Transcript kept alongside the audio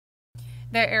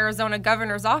The Arizona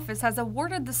governor's office has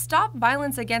awarded the Stop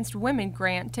Violence Against Women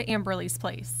grant to Amberlys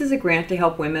Place. This is a grant to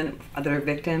help women that are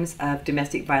victims of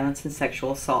domestic violence and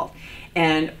sexual assault.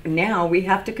 And now we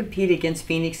have to compete against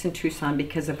Phoenix and Tucson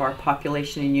because of our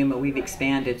population in Yuma. We've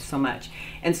expanded so much.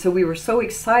 And so we were so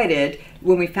excited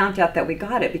when we found out that we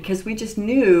got it, because we just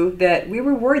knew that we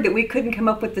were worried that we couldn't come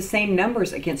up with the same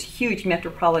numbers against huge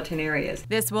metropolitan areas.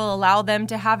 This will allow them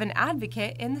to have an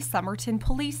advocate in the Somerton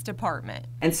Police Department.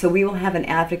 And so we will have an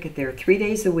advocate there 3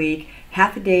 days a week,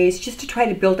 half a days, just to try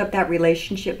to build up that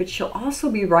relationship. But she'll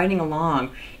also be riding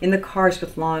along in the cars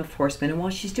with law enforcement. And while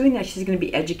she's doing that, she's going to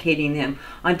be educating them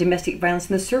on domestic violence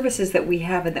and the services that we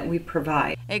have and that we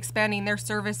provide. Expanding their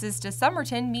services to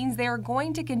Somerton means they are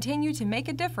going to continue to make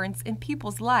a difference in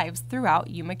people's lives throughout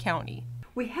Yuma County.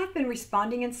 We have been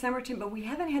responding in Somerton, but we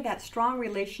haven't had that strong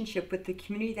relationship with the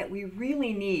community that we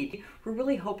really need. We're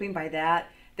really hoping by that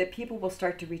people will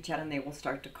start to reach out and they will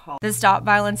start to call. The Stop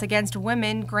Violence Against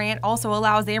Women grant also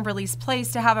allows Amberlys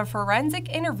Place to have a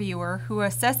forensic interviewer who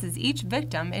assesses each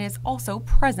victim and is also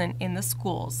present in the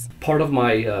schools. Part of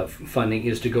my funding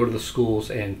is to go to the schools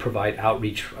and provide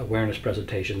outreach awareness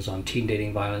presentations on teen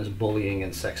dating violence, bullying,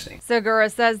 and sexting.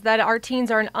 Segura says that our teens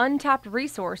are an untapped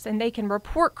resource and they can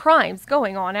report crimes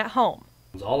going on at home.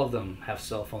 All of them have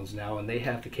cell phones now, and they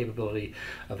have the capability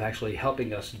of actually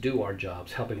helping us do our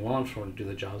jobs, helping law enforcement do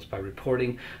the jobs by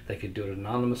reporting. They could do it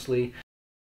anonymously.